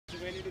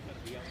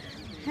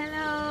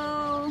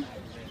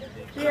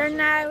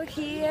now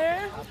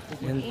here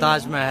in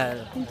Taj Mahal,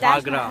 in Taj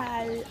Agra.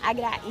 Mahal,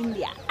 Agra,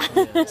 India.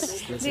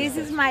 Yes, This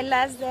is my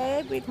last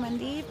day with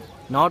Mandeep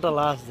not a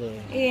last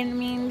day. in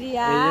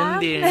India.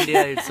 In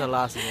India, it's a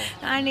last day.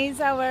 And it's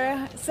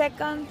our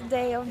second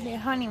day of the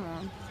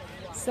honeymoon.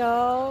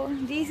 So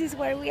this is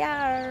where we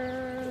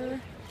are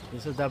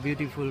This is the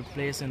beautiful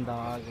place in the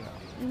Agra.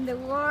 in the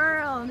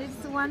world. It's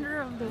the wonder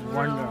of the world.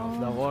 Wonder of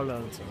the world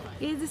also.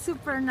 It's a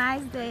super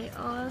nice day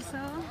also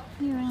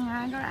here in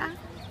Agra.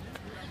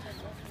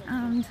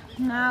 And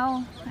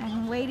now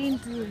I'm waiting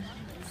to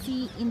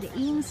see in the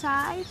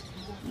inside.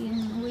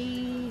 And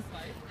we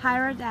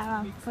hired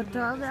a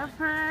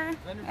photographer.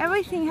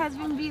 Everything has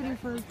been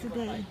beautiful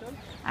today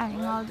and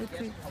in all the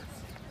trips.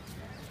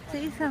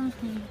 Say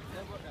something.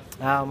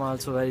 I'm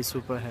also very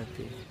super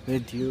happy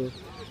with you.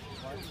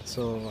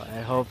 So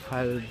I hope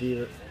I will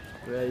be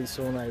very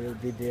soon. I will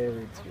be there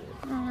with you.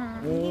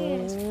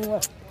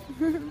 Yes.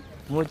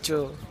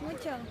 Mucho.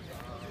 Mucho.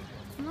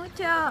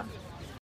 Mucho.